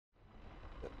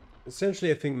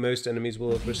Essentially, I think most enemies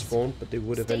will have respawned, but they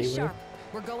would have anyway. Sharp.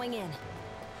 We're going in.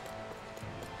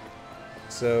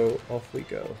 So off we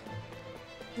go.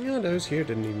 Yeah, those here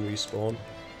didn't even respawn.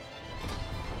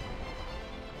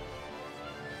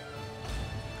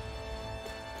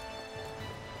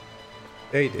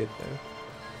 They did though.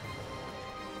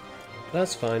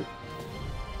 That's fine.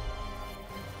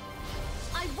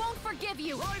 I won't forgive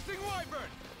you. Rising Wyvern!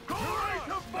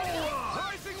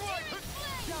 Rising Wyvern!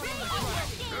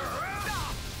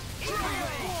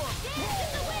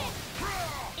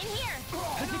 In here.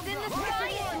 It's in the sky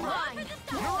is mine.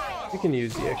 We can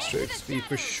use the extra XP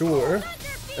for sure,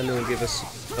 and it'll give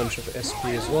us a bunch of SP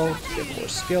as well to get more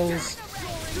skills.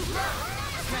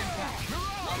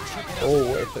 All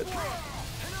worth it.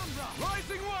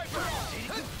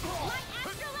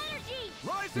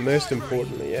 Most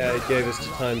importantly, yeah, it gave us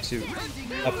the time to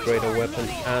upgrade our weapon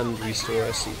and restore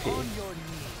our CP.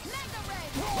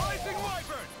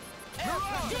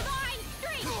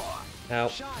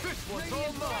 Ow.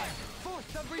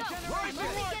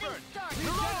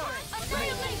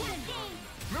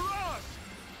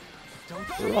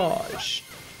 Mirage.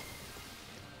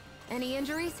 Any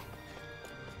injuries?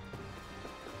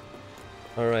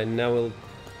 Alright, now we'll...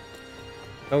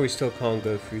 Oh, we still can't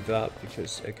go through that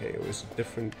because, okay, it was a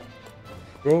different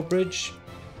drawbridge.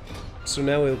 So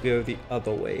now we'll go the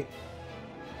other way.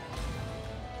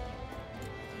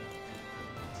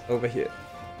 Over here.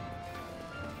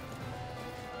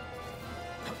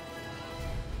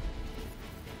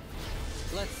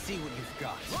 Let's see what you've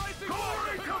got.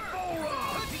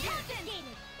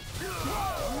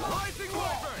 Rising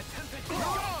Wyvern!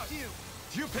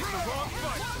 You picked the wrong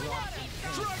fight!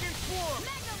 Dragon Swarm!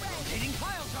 Rotating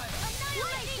pile driver.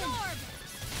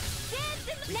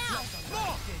 Now!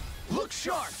 Look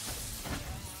sharp!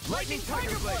 Lightning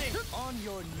Tiger Blade! On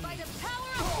your knees. By the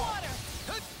power of water!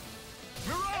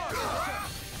 Mirage!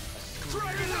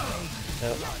 Dragon Arrow!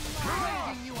 Yep.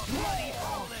 Raising you a bloody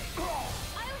holding.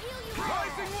 I'll heal you!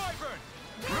 Rising Wyvern!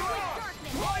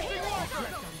 Darkness! Rising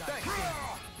Wyvern!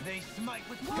 They smite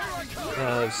with Here I come!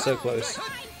 Ah, it's so close.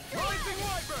 Rising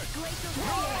Wyvern!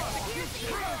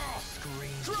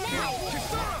 scream.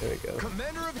 There we go.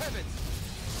 Commander of Heavens!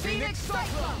 Phoenix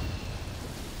Cyclone!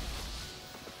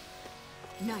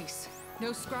 Nice.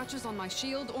 No scratches on my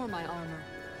shield or my armor.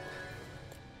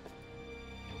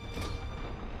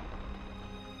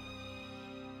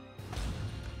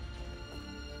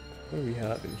 What do we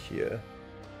have in here?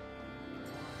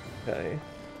 Okay.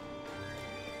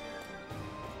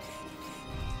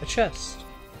 A chest.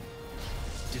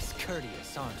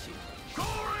 Discourteous, aren't you?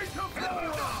 Glory to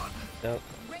Babylon! No.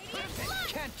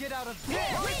 Can't get out of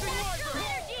bed. Rising Wyvern!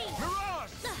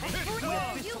 Mirage! It's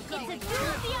on! You get to do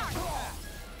the art!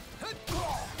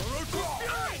 Orochi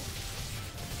Fury!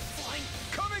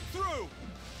 Coming through!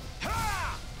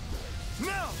 Ha!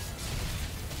 Now!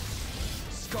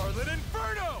 Scarlet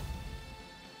Inferno!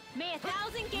 May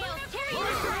 1,000 gales carry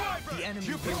Rising you! Wyvern! The enemy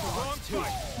You picked the wrong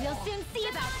fight! We'll soon see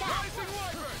about that! Rising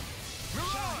Wyvern!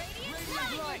 Mirage!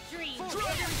 Radiant dream!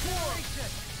 Dragon Swarm!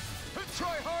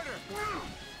 Try harder!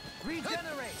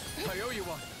 Regenerate. I owe you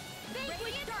one!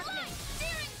 Radiant darkness!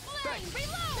 Searing flame!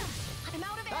 Reload! I'm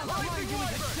out of ammo! Rising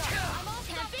Wyvern!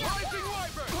 Almost have it! Rising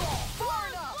Wyvern!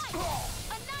 Far enough! This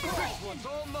Annihilate! one's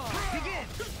all mine! Begin.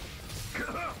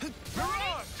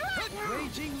 Mirage!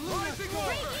 Raging Rising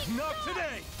Wyvern! Not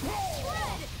today!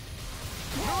 Shred!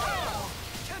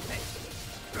 Tempest.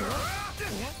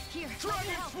 Here, let me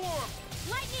Dragon help! Swarm!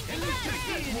 Lightning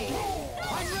Deity.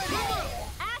 I'm ready!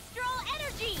 Astral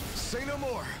energy! Say no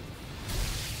more!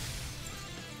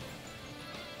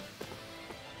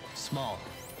 Small,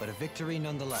 but a victory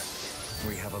nonetheless.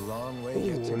 We have a long way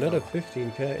yet Ooh, to another go.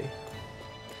 15k.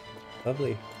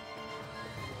 Lovely.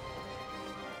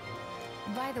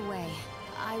 By the way,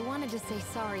 I wanted to say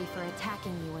sorry for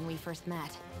attacking you when we first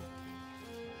met.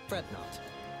 Fret not.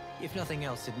 If nothing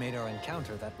else, it made our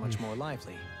encounter that much more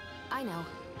lively. I know,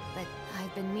 but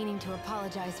I've been meaning to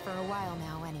apologize for a while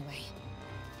now anyway.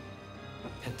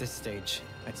 At this stage,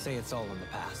 I'd say it's all in the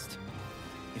past.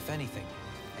 If anything,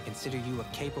 I consider you a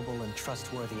capable and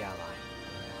trustworthy ally.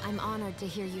 I'm honored to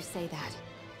hear you say that.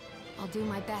 I'll do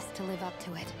my best to live up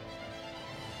to it.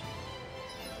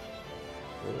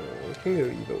 We can go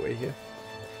either way here.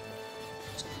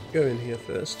 Let's go in here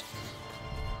first.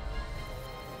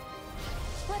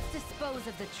 Let's dispose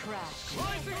of the trash.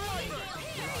 Rising Wyvern!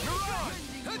 Mirage!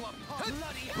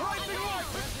 Rising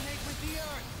Wyvern! Resonate with the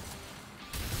earth.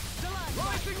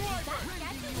 Rising Wyvern!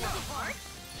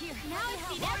 Here, now I've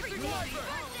seen Rising everything. Wyvern!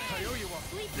 I owe you one!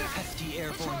 Sleep back. Pesky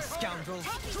airborne scoundrels.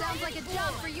 Sounds like a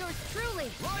job for yours truly.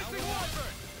 Rising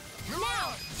Wyvern!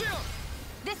 Now! Chill!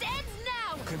 This ends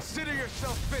now! Consider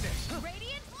yourself finished.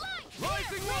 Radiant light!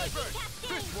 Rising Wyvern!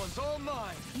 cascade! This one's all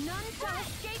mine. None shall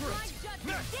escape my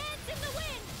judgment! Dance in the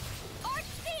wind!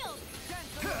 Arch field!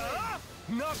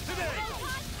 Not today!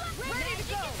 Ready to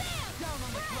go!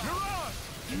 Mirage!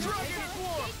 Dragon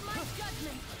Swarm! Escape my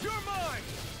judgment! You're mine!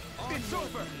 It's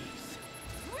over!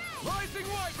 Rising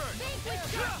Wyvern!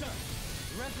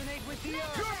 Resonate with the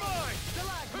You're mine!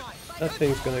 That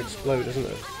thing's gonna explode, isn't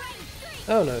it?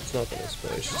 Oh no, it's not gonna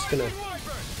explode. It's just gonna Rising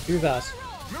Wyvern! do that.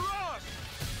 Mirage!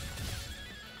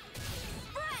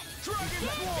 Dragon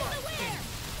Swarm!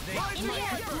 Rising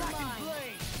Wyvern!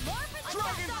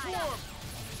 Dragon Swarm!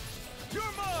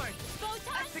 You're mine!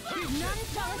 None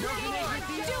shall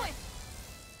escape! Do it!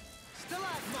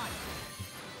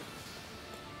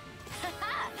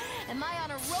 Am I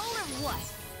on a roll or what?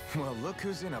 Well, look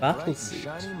who's in a Battle bright and suit.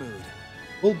 shiny mood.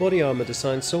 Full body armor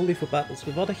designed solely for battles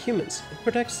with other humans. It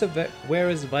protects the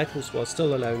wearer's vitals while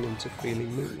still allowing them to freely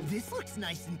move. This looks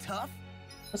nice and tough.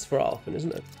 That's for Alphen,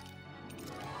 isn't it?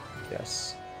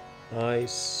 Yes.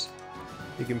 Nice.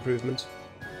 Big improvement.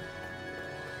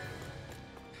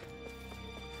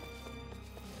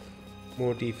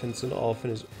 More defense on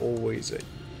Alphen is always a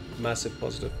massive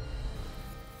positive.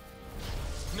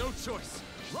 No choice.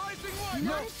 Rising Wyvern!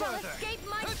 None shall escape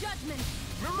my judgment!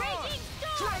 Mirage! Raging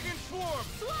storm! Dragon Swarm!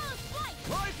 Swallow's flight!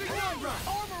 Rising Wyvern!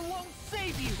 Armor won't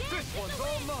save you. This one's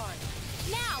all mine!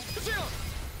 Now! Chill!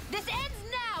 This ends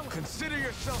now! Consider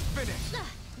yourself finished!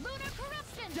 Lunar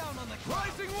corruption! Down on the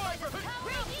Rising Wyvern!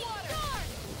 Raging storm!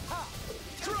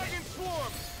 Dragon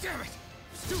Swarm! Damn it!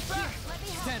 It's too fast! Let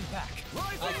me help! Stand back.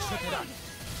 Rising trip it up.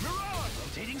 Mirage!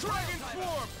 Rotating Dragon fire.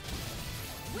 Swarm!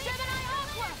 Gemini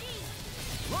Aqua!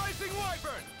 Rising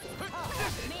Wyvern!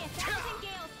 May a thousand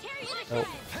gales tear you to Oh.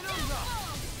 shreds! Penumbra!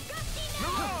 Gusty now!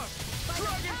 Mirage!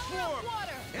 Dragon Swarm!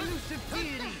 Elusive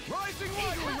deity. Rising Eagle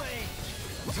Wyvern! way.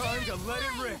 Time to let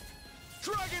it rip!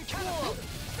 Dragon Swarm!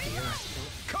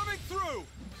 Coming through!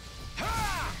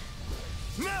 Ha!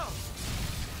 Now!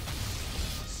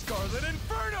 Scarlet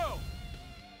Inferno!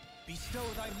 Bestow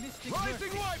thy mystic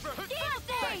Rising Wyvern!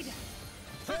 Cascade!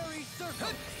 fairy circle.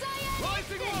 Cyan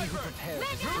Rising instinct! Wyvern!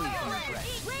 Meteor!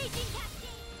 Raging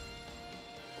cascade!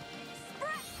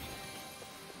 Sprint!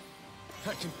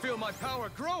 I can feel my power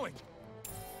growing!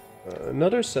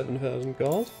 Another 7,000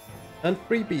 gold. And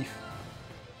free beef.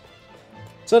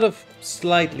 Sort of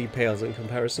slightly pales in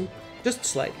comparison. Just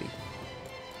slightly.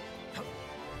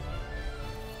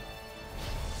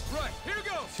 Right, here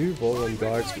goes! 2 Volan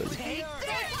guardsmen. Take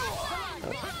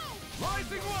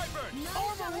Rising Wyvern!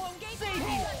 Armor won't save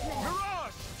you.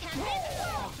 Mirage!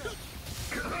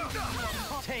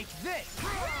 Take this.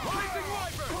 Rising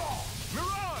Wyvern!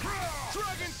 Mirage!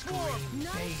 Dragon Swarm!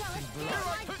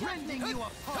 Rending you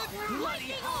apart.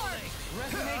 Bloody howling.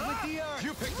 Resonate with the earth.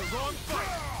 You picked the wrong fight!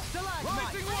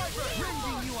 Rising Wyvern!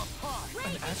 Rending you apart.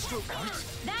 An astral art?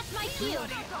 That's my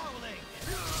shield! Howling.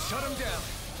 Shut him down!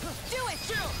 Do it!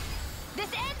 This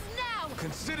ends now!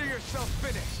 Consider yourself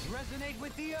finished! Resonate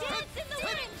with the earth. Dance in the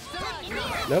wind! In the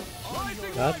air! Nope.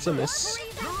 Rising That's a Wyvern! miss.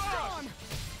 Mirage!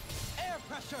 Air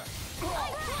pressure.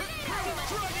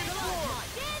 Dragon Swarm!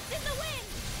 Dance in the wind!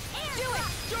 Air! Do it!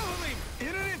 Jolene!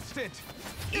 In an instant!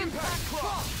 Impact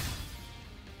Claw!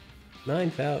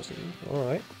 9,000.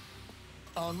 Alright.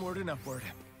 Onward and upward.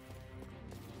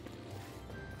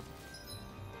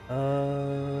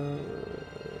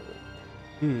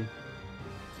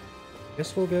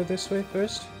 Guess we'll go this way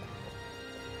first.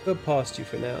 Go past you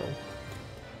for now.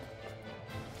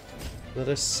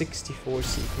 Another 64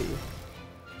 CP.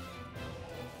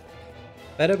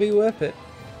 Better be worth it.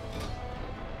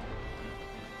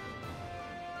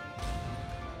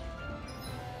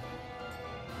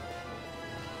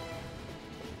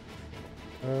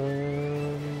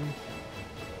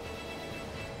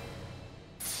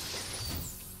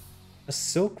 A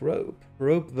silk robe.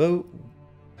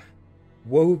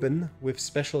 Woven with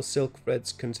special silk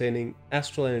threads containing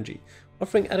astral energy,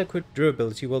 offering adequate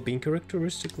durability while being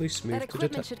characteristically smooth That to the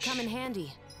equipment touch. should come in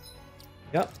handy.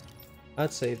 Yep,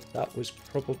 I'd say that was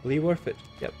probably worth it.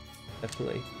 Yep,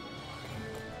 definitely.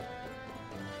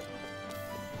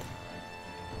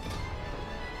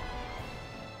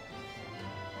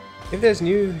 If there's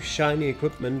new shiny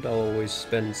equipment, I'll always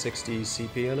spend 60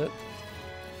 CP on it.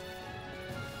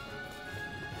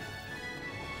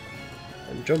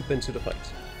 And jump into the fight.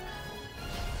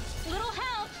 Little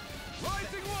help!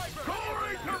 Rising Wyvern!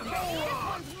 This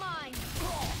one's mine!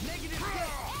 Negative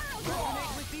death.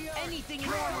 Resonate with the earth. Anything in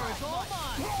armor is all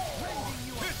mine. Rending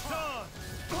you It's on!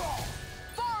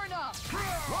 Far enough!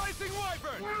 Rising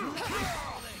Wyvern!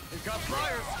 You've got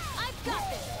flyers! I've got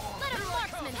this! Let a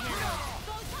marksman handle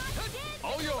it!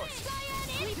 All yours!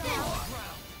 Cyan instinct!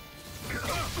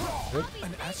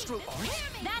 An astral arch?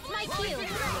 That's my shield.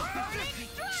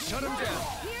 Shut him down!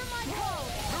 Hear my call.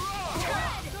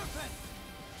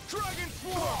 Dragon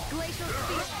Swarm! Glacial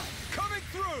speed. Coming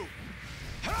through!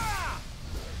 Ha!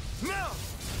 Now!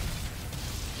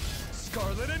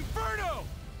 Scarlet Inferno!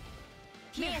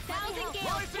 May 1,000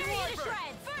 gales tear you to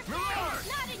shreds. Mirage!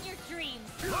 Not in your dreams.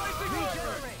 Rising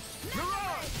Wyvern!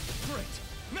 Mirage! Great!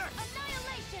 Next!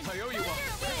 Annihilation. I owe you one!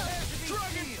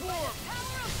 Dragon Swarm!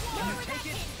 Can you take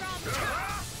it?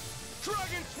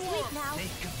 Dragon Sleep Swarm! now.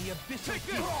 Think of the abyssal Take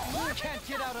this! deep. You can't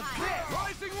get out of this.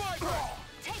 Rising Wyvern!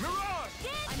 Mirage!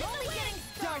 I'm only getting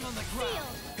Down on the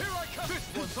ground. Here I come! This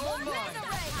one's all mine!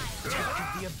 Think of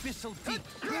the abyssal deep.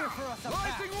 Clear for us a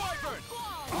path. Rising Wyvern!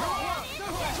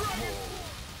 Dragon!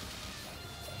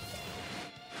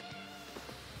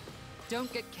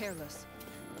 Don't get careless.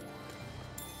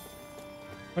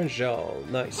 Angel,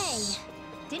 nice. Hey,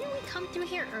 didn't we come through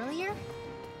here earlier?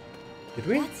 Did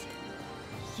we?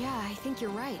 Yeah, I think you're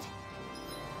right.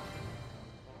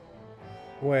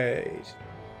 Wait.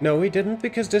 No, we didn't,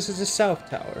 because this is the South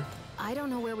Tower. I don't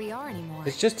know where we are anymore.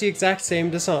 It's just the exact same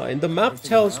design. The map Everything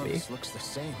tells around me. us looks the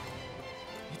same.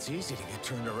 It's easy to get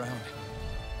turned around.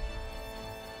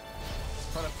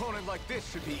 An opponent like this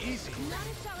should be easy. Rising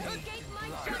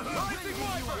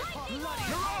Wyvern!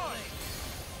 Mirage!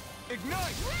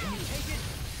 Ignite! Can you take it?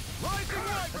 Rising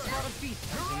That's Wyvern! not a feast.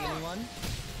 Helping anyone?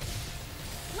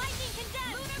 Lightning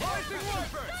condemned! Rising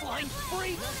Wyvern! Flying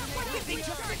free? Everything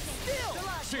just sit still!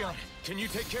 Sion, can you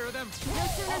take care of them? No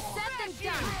sooner said than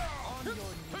done!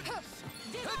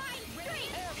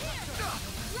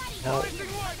 Help. Rising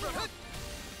Wyvern!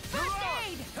 First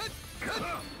aid!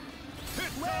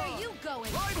 Where are you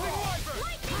going? Rising Wyvern!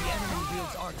 The enemy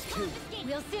wields arts too.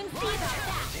 We'll soon see about that!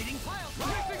 Rotating pile.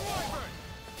 Rising Wyvern!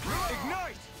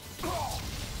 Ignite!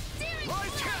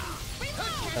 Rising!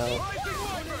 Rising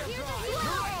Wyvern!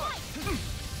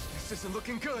 This isn't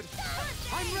looking good.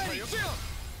 I'm ready. Sion,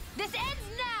 This ends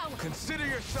now! consider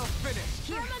yourself finished.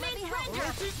 Firmament render!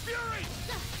 Ortiz Fury!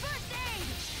 First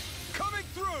aid! Coming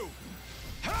through!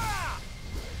 Ha!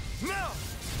 Now!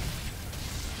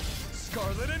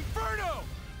 Scarlet Inferno!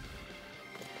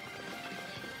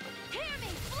 Hear me!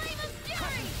 Flame of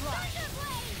fury!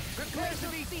 Thunderblade! Prepare to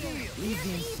be sealed. Leave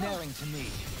the ensnaring to me.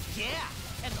 Yeah,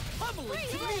 and the pummeling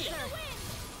to me.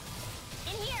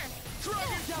 In here!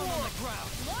 Dragon Down on Swarm! the ground.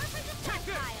 More for the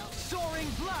tactile! Soaring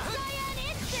blast. Cyan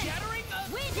instant! Shattering the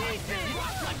Wind pieces.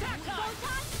 Photon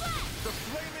flash! The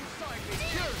flame inside me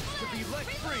yearns to be let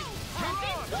free!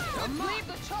 Leave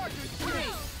the chargers to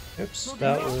me. Oops,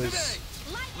 that was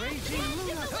Raging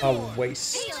lunacy. a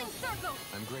waste. Healing circle!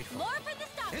 I'm grateful. More for the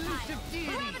stockpile! Elusive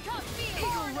deity. Gravitas field!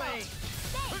 Eagle ray.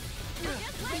 Stay!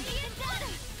 Just like the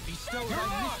instant! Bestowed on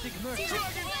mystic mercy.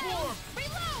 Dragon Swarm!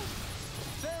 Reload!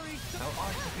 Very our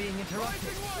art is being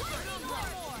interrupted.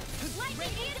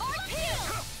 Lightning instant peel!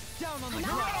 Down on the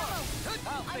ground.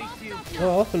 I'll face you. How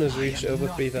often has reached over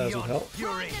 3,000 health?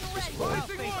 Fury. I'll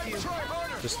face you. Try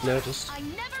harder! Just noticed. I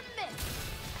never miss!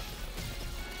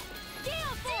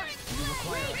 Gale force! You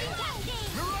require Raging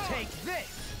cascade! Take this.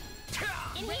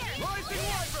 In here! Rising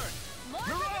Wyvern! More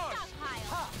for the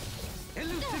stockpile!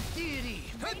 Elusive deity.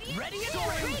 Ready and Raging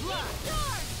soaring blast.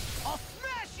 sword! I'll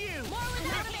smash you. More with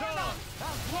that arrow!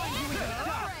 I'll blind you with a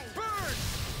shot. Burn!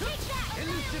 Take that!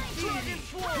 Elusive Dragon deity.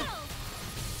 Swarm!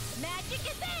 Magic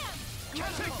is them!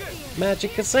 Take this!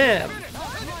 Magic Kazam!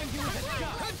 I'll blind you with a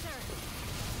shot.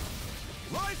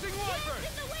 Rising Wyvern!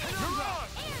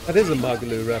 Mirage! That is a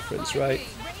Magalu reference, right?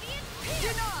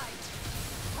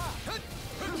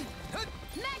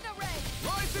 Mega ray!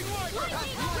 Rising Wyvern!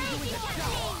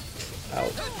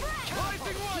 Out.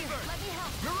 Rising Wyvern!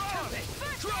 Mirage!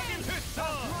 Dragon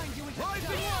Pistol!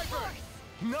 Rising Wyvern!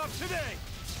 Not today!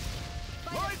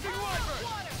 Rising Wyvern!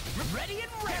 Ready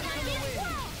and ready for the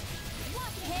win.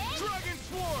 Dragon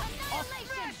Swarm! I'll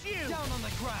smash you. Down on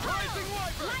the ground. Rising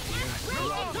Wyvern!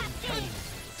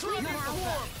 Dragon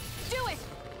Swarm! Do it!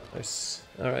 Nice.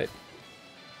 Alright.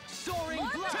 Soaring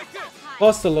blast. Take this!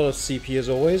 Lost a lot of CP as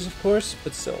always, of course,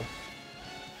 but still.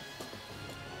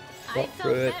 I Got felt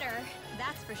through it. better,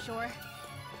 that's for sure.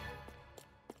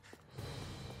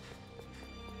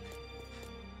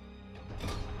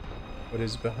 What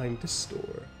is behind this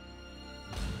door?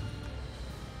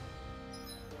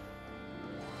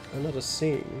 Another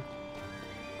scene.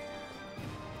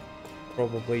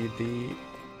 Probably the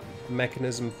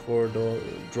mechanism for the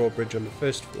drawbridge on the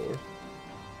first floor.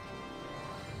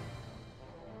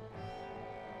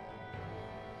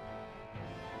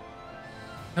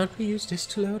 Can't we use this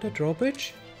to load a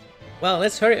drawbridge? Well,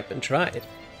 let's hurry up and try it.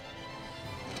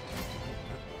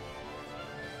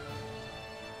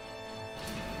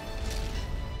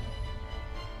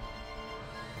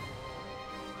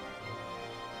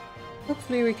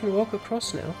 Hopefully we can walk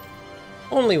across now.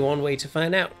 Only one way to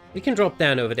find out. We can drop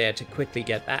down over there to quickly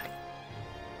get back.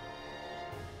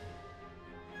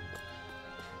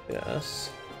 Yes,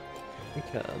 we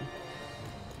can.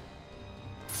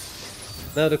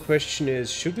 Now the question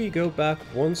is, should we go back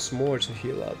once more to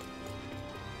heal up?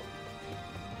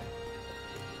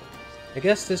 I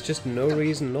guess there's just no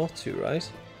reason not to, right?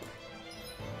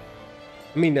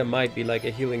 I mean, there might be like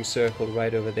a healing circle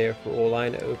right over there for all I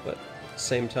know, but at the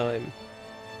same time,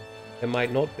 there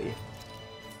might not be.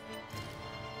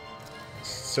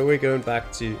 So we're going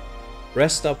back to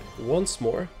rest up once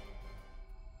more.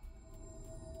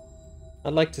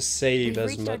 I'd like to save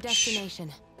as much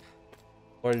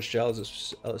orange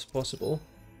gels as possible.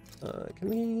 Can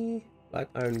we... Black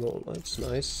iron gauntlets,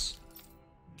 nice.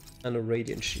 And a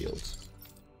radiant shield.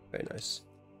 Very nice.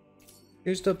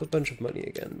 Used up a bunch of money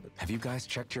again, but... Have you guys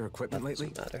checked your equipment lately?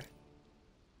 Doesn't matter.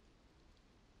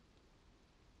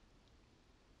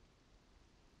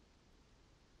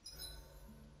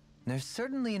 There's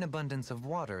certainly an abundance of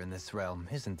water in this realm,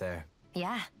 isn't there?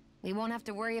 Yeah, we won't have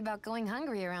to worry about going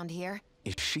hungry around here.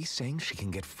 Is she saying she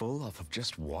can get full off of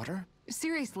just water?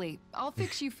 Seriously, I'll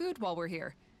fix you food while we're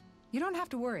here. You don't have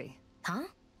to worry. Huh?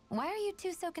 Why are you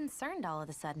two so concerned all of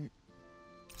a sudden?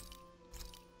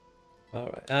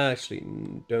 Alright, actually,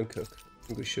 don't cook. I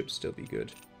think we should still be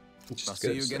good. Just I'll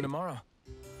see you again tomorrow.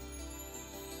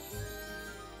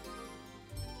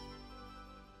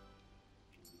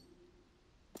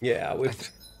 Yeah, we're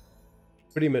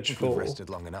pretty much full. We've rested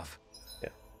long enough. Yeah.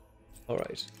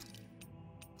 Alright.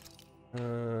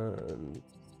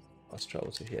 Let's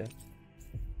travel to here.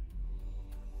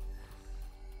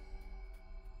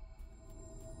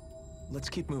 Let's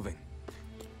keep moving.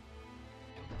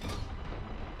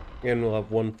 And we'll have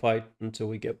one fight until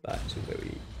we get back to where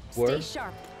we were. Stay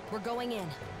sharp. We're going in.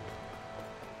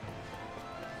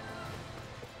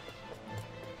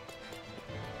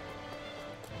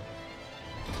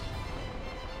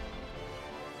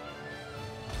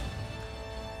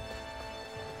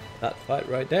 That fight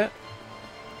right there.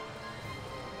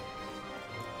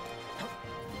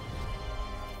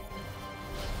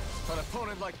 An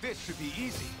opponent like this should be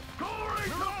easy.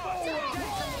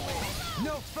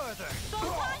 No further.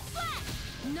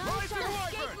 None Rising shall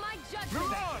escape Wyvern! my judgment.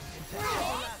 Mirage!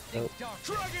 Nope.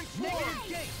 Dragon Swarm!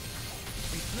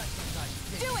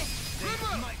 Do it!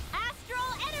 Astral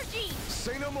energy!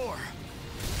 Say no more.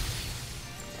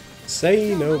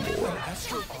 Say no more.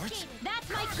 Astral Arch? That's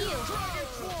my cue.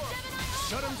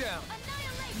 Shut him down.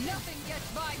 Nothing gets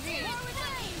by me.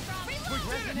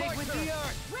 Resonate with the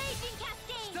earth! Raging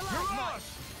cascade. Mirage!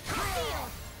 Steel.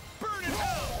 Burn in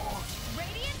hell!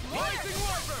 Radiant Rising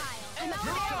Wyvern!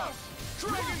 Mirage!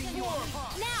 Dragon Swarm!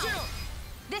 Now.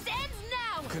 This ends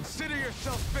now. Consider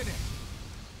yourself finished.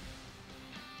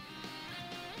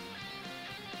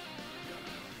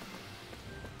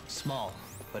 Small,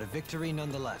 but a victory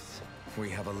nonetheless. We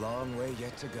have a long way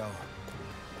yet to go.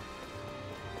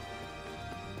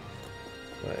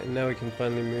 Right, and now we can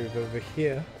finally move over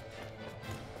here.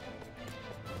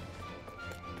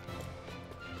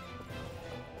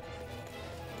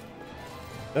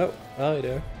 Oh, hi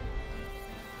there.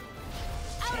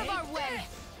 Out of our way.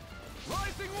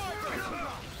 Rising Wyvern!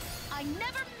 I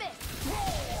never miss.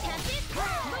 Tempest.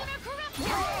 Lunar corruption.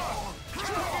 Down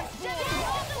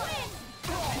of the wind.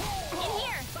 In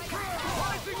here.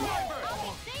 Rising Wyvern! I'll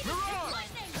be saving Mirage!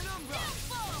 lightning. Penumbra!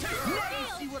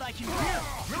 Steel. See what I can do!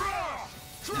 Mirage!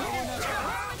 Dragon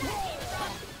Swarm!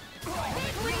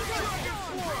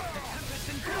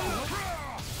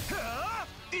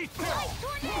 Eat that!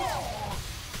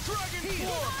 Dragon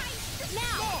Swarm!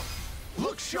 Now.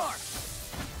 Look sharp.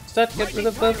 Does that get rid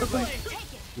of both of them?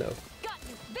 No. Got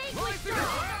you. Big Rising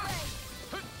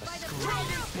Wyvern!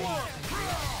 Dragon Swarm!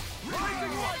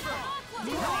 Rising Wyvern!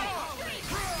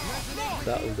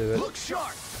 That'll do it. Look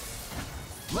sharp.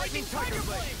 Lightning Tiger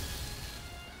Blade.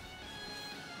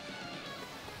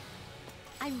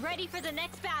 I'm ready for the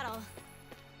next battle.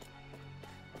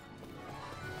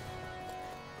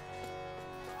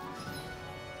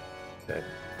 Okay.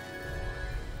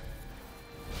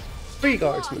 3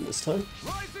 guardsmen this time.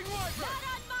 Rising Wyvern! Not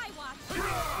on my watch.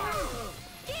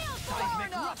 Steel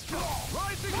Seismic Rupture!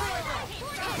 Rising Wyvern!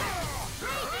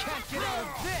 Can't get out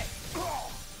of this!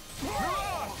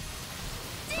 Mirage!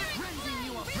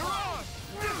 Mirage!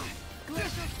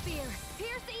 Glacial spear.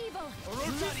 Pierce evil.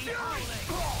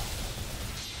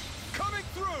 Coming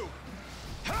through!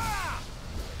 Ha!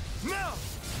 Now!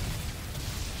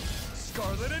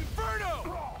 Scarlet Inferno!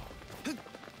 The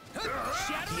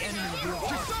enemy will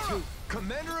just too.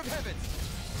 Commander of Heavens.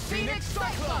 Phoenix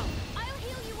Cyclone! I'll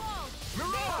heal you all.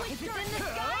 Mirage! If it's in the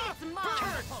sky, it's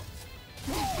mine.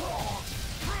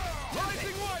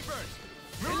 Rising Wyvern!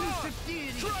 Mirage!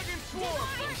 Dragon Swarm!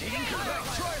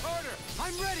 Try harder!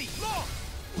 I'm ready!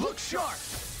 Look sharp!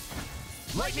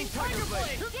 Lightning Tiger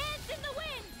Blade! Dance in the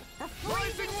wind! A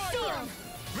Rising freezing Wyvern! storm!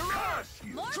 Mirage!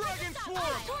 More Dragon stuff.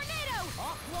 Swarm! Tornado!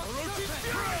 Orochi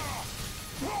Fury!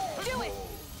 Do it!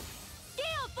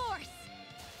 Gale Force!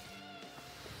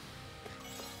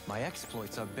 My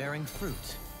exploits are bearing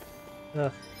fruit.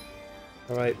 Ah.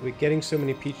 Alright, we're getting so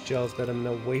many peach gels that I'm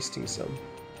now wasting some.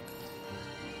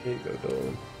 Here you go,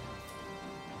 Dolan.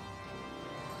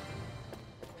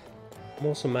 I'm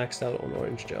also maxed out on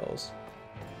orange gels.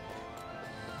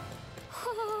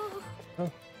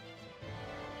 Oh.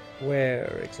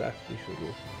 Where exactly,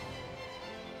 Hulu?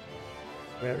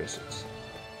 Where is it?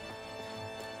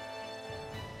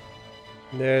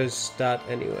 There's that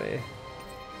anyway.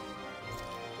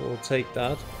 We'll take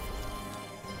that.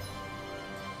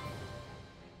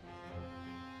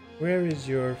 Where is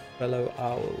your fellow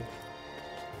owl?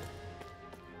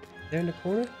 There in the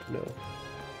corner? No.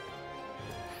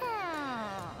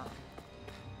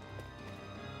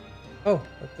 Oh,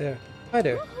 up there. Hi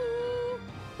there.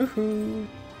 Woohoo!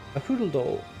 A Hoodle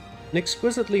doll. An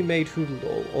exquisitely made Hoodle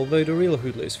doll, although the real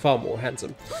Hoodle is far more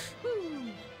handsome.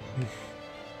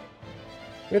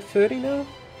 We're at 30 now?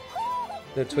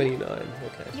 No, 29.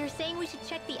 Okay. You're saying we should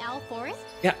check the Owl Forest?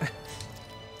 Yeah.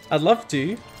 I'd love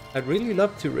to. I'd really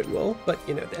love to, Rinwell, but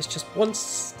you know, there's just one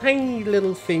tiny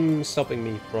little thing stopping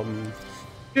me from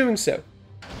doing so.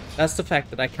 That's the fact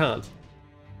that I can't.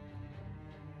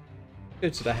 Go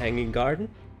to the Hanging Garden.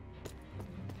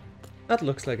 That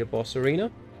looks like a boss arena.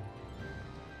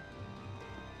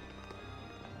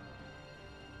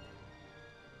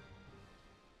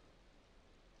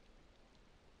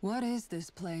 What is this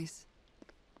place?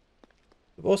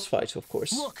 The boss fight, of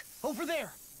course. Look, over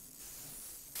there!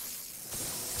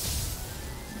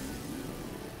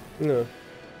 No.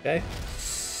 Okay.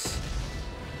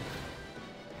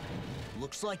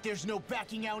 Looks like there's no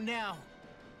backing out now.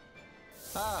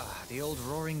 Ah, the old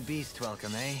roaring beast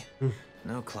welcome, eh?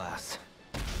 No class.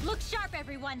 Look sharp,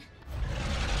 everyone!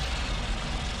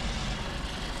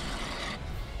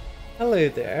 Hello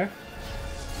there.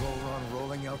 Volron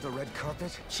rolling out the red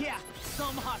carpet? Yeah,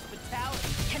 some hospitality.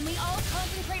 Can we all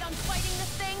concentrate on fighting this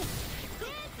thing?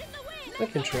 Dance in the wind! I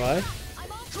can try.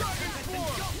 I'm all Dragon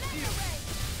Swarm!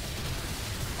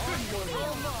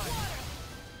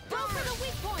 Go for the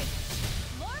weak point!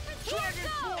 More for Dragon go!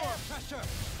 Swarm! Pressure!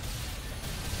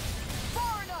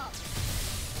 Far enough!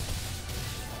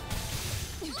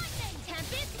 Lightning!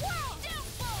 Tempest! Whirl!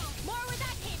 Downfall! More where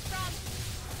that came from!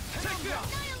 Take that!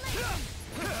 Annihilation!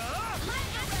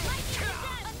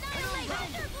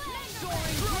 Annihilation!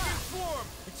 Soaring Dragon Swarm!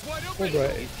 It's wide open!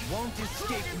 Alright. Won't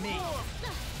escape me!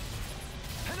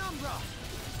 Penumbra!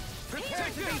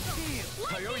 Protect it!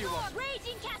 Lightning orb!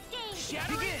 Raging cascade!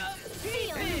 Shattering!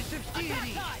 Seal! Elusive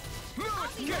deity!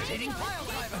 Rotating pile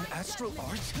driver! An astral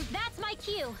art? That's my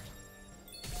cue!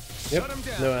 Yep. Shut him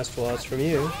down. No astral arts from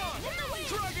you.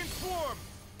 Dragon Swarm!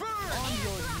 Burn! On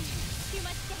your knees! Too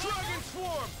much to Dragon handle!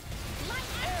 Swarm! Light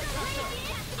astral raging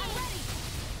cascade! Ready!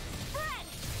 Spread!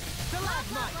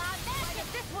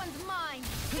 This one's mine!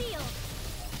 Sealed!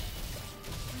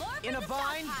 More for In a the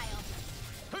vine? stockpile!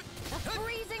 A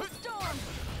freezing storm!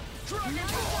 Dragon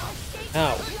Swarm!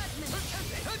 Ow.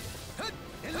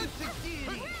 Elusive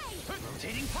deity!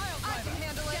 Rotating pile driver!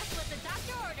 Handle it! Just what the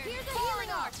doctor ordered! Here's a Healing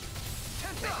healing art!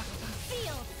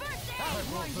 Sealed! First aid! I'll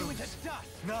grind you into dust!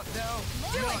 Not now.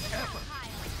 More Not ever.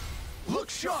 stockpile! Look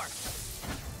sharp!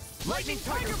 Lightning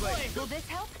Tiger Blade! Will this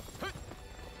help?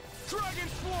 Dragon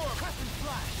Swarm! Crescent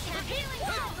Flash! Healing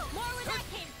well! More where that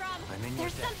came from! I'm in your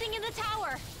There's debt. something in the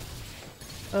tower!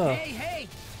 Oh, Hey!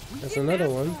 We there's didn't another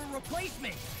ask one. for a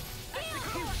replacement!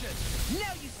 Execution!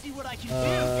 Now you see what I can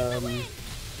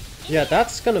Yeah,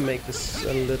 that's gonna make this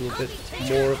a little bit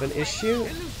more of an issue.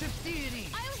 Elusive deity!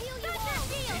 I'll heal you all!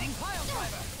 Rotating pile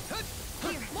driver!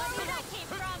 More where that came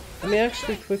from! Let me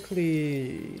actually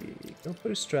quickly go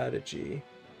for a strategy.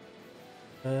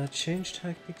 Change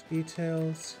tactics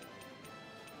details.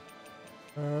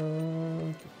 I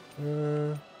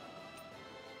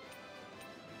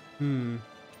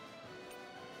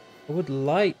would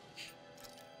like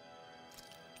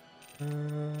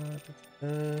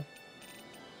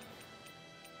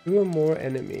two or more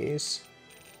enemies.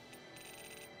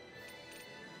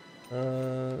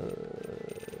 I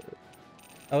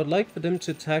would like for them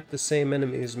to attack the same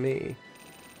enemy as me,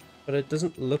 but it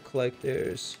doesn't look like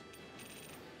there's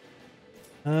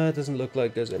it doesn't look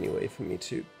like there's any way for me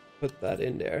to put that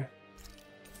in there.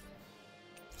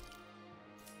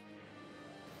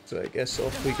 So I guess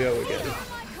off we go again.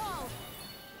 My call!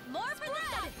 More for the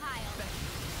stockpile!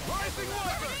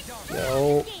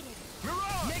 No.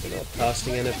 We're not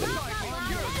casting anything.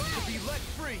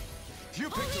 You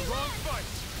picked the wrong fight.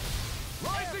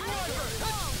 Rising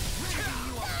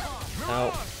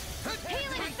Ow.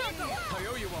 I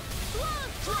owe you one.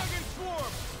 Dragon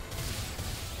swarm.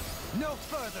 No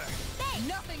further.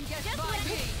 Nothing gets by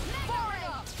me. Far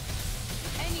enough.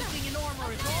 Anything in armor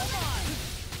is all mine.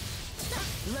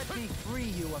 Let me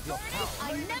free you of your power.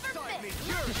 I never miss.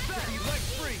 Yours to be leg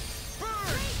free.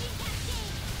 Burn.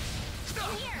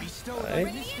 Bestow Right.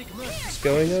 thy mystic mercy. It's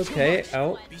going okay.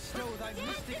 Out. Bestow thy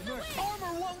mystic mercy.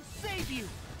 Armor won't save you.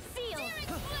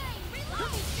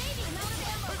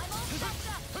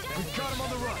 We've got him on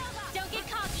the run. Don't get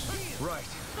cocky. Right.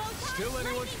 Still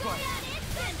anyone's fight.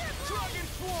 Dragon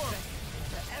swarm.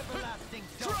 Everlasting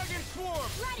Dragon swarm.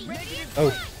 Oh,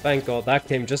 thank God. That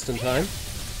came just in time.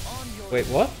 Wait,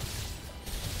 what?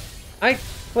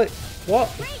 Wait, what?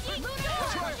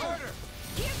 Try harder.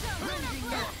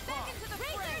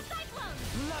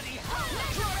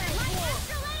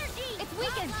 It's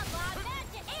weakened.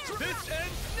 This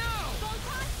ends now.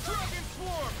 Dragon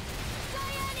swarm.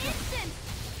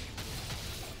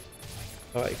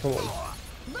 Alright, come on.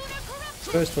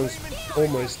 First one's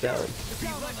almost down.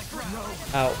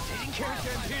 Out.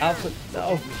 Alpha,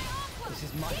 no. This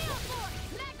is my fault.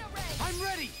 I'm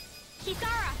ready.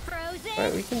 Kisara, frozen.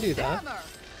 Alright, we can do that. Hammer.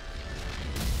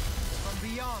 From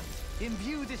beyond,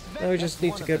 imbue this Now we just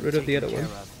need to get rid of the other one.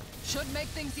 Should make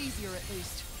things easier at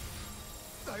least.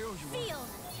 I owe you one. Field.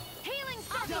 Healing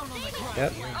circle.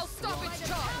 Yep. I'll stop its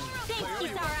charge. Thanks,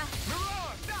 Kisara.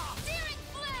 Mirage. Searing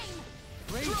flame.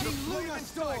 Raging Luna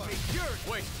Storm. Yours.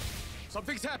 Wait.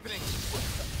 Something's happening.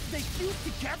 They fuse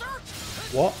together?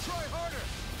 What? Try harder.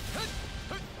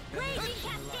 Raging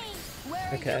cascade. Where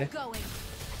are Okay. you going?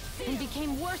 And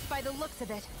became worse by the looks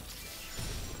of it.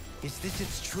 Is this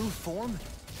its true form?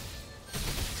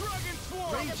 Dragon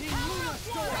swarm. Raging Luna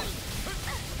Storm.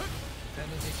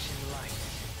 Benediction light.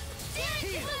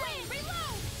 Searing flame.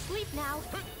 Reload. Sleep now.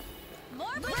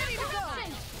 More Ready to go.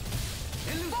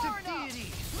 Elusive deity.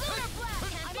 Lunar blast.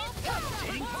 I'm all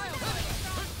Devastating pile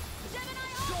driver.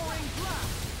 Soaring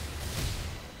blast.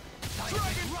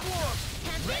 Dragon swarm.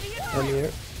 Ready and I'm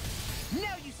here.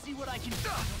 now you see what I can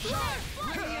do.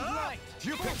 Radiant light.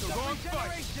 You picked the wrong fight.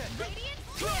 Regeneration.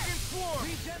 Dragon swarm.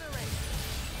 Regenerate.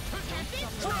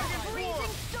 Dragon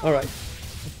swarm. Alright.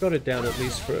 We've got it down at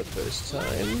least for a first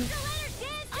time.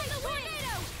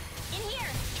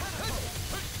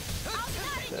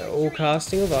 They're all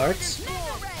casting of arts.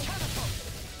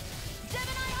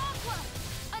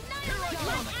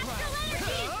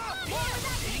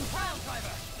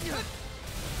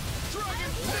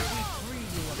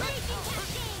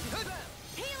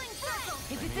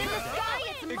 If it's in the sky,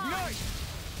 it's mine. Ignite.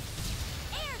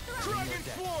 Air thrust. Dragon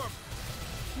swarm.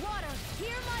 Water,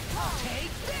 hear my call.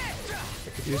 Take this. I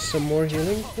could use some more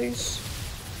healing, please.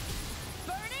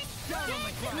 Burning. Down on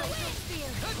the ground.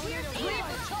 Leave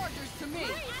the chargers to me.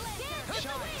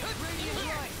 Shine. Radiant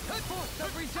light. Force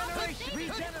of regeneration.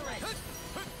 Regenerate.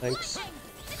 Thanks.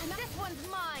 This one's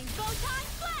mine. Photon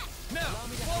flash. Now,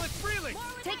 while it's reeling.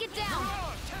 Take it down.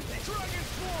 Dragon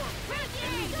swarm.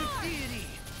 Elusive deity.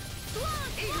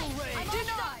 Eagle ray. I'm all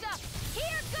stocked up.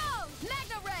 Here goes.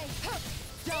 Magna ray.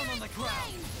 Down on the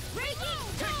ground. Breaking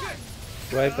storm.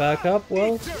 Right back up,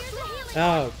 well. Here's the healing.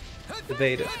 Ow.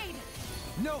 Evade it.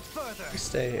 No further.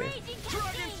 Stay here. Raging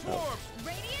Dragon cascade. swarm.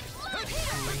 Radiant flow.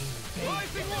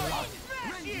 Rising light.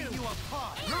 Rending you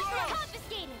apart.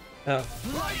 Confiscated. Oh.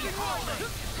 Lightning rolling.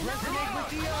 Resonate with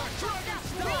the earth.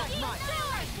 Raging Might.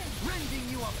 acceleration. Rending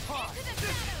you apart. Into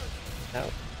the shadows. Ow.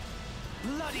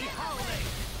 Bloody howling.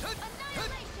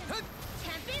 Annihilation.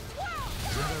 Tempest whirl.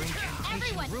 Another incantation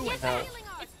Everyone, ruin. get the healing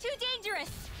arm. It's too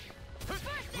dangerous. First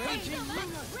Raging aid.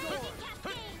 Luna Storm. Raging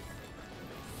cascade.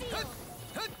 Seal.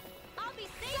 I'll be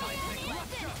safe in an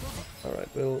instant. Alright,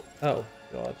 we'll... Oh,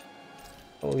 God.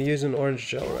 I'll use an orange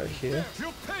gel right here.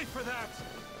 You'll pay for that.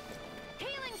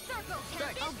 Healing circle.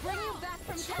 Tempest I'll bring you back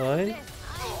from Fine.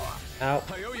 Ow.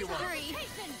 I owe you one.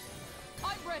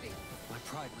 I'm ready. My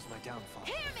pride was my downfall.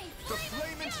 Hear me. The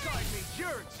flame inside me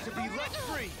yearns to be let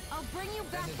free. I'll bring you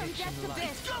back from death's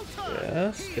abyss. Go time.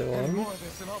 Yes, go And on. more of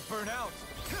this and I'll burn out.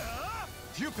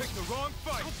 You picked the wrong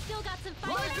fight. I've still got some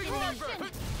fire Rising ammunition. Reaper.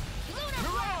 Lunar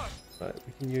Mirage. Right,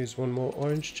 we can use one more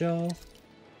orange gel.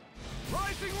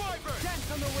 Rising Wyvern.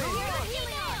 Dance on the Here's wing. the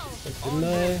healing arm. Didn't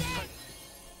I?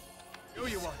 Owe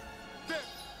you one. There.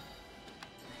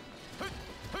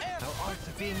 Our arts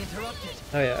are being interrupted.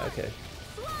 Oh yeah, okay.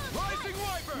 Rising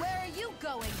Wyvern. Where are you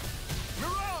going?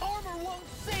 Mirage. Armor won't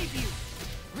save you.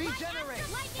 Regenerate.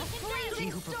 He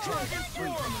who prepares is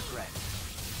free from regret.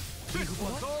 This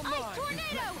one's all mine. Ice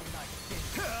tornado!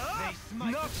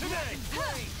 Not today.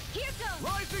 Here goes!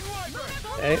 Rising Wyvern.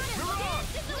 Okay,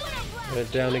 Mirage! put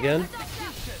it down again.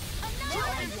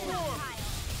 Dragon Swarm.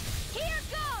 Here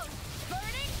goes!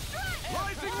 Burning strike!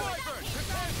 Rising Wyvern.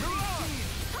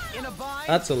 Mirage. In a bind.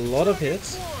 That's a lot of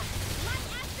hits.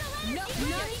 My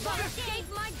Astrolabe escape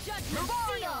my judgment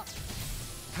seal!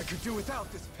 I could do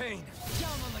without this pain.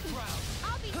 Down on the ground.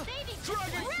 I'll be saving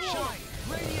Dragon this Swarm.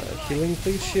 Radiant light. Healing,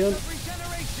 please, Shion.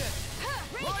 Regeneration.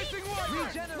 Rising Wyvern.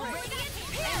 Regeneration.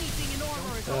 Anything in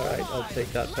armor is all Alright, I'll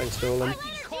take that, thanks Dolan.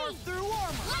 carved through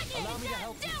armor. Allow me to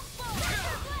help you.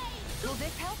 Will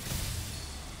this help?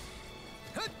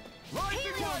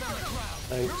 Rising Wyvern.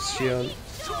 Thanks, Shion.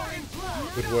 Dragon Swarm.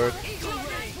 Good work.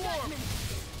 Dragon Swarm.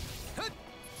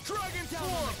 Dragon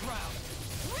Swarm.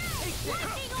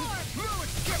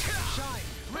 Shine.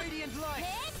 Radiant light.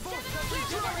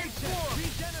 Dragon Swarm.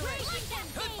 Regeneration.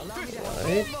 Allow me to help.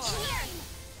 Right.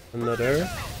 Another.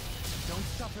 Don't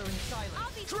suffer in silence.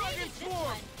 I'll be Dragon saving this Swarm.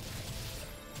 one.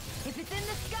 If it's in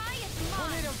the sky, it's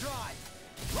mine. Tornado drive.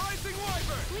 Rising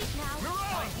Wyvern. Sleep now.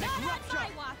 Mirage. Not on my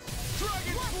watch.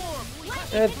 Dragon Swarm.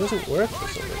 It doesn't work for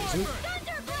some Rising reason. Wyvern.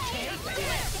 Thunderblade!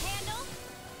 To handle.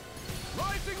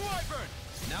 Rising Wyvern.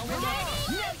 Now we're ready.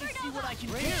 Now you see what I can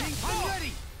do. I'm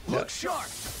ready. Look sharp.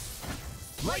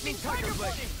 Lightning Tiger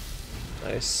Blade.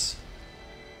 Nice.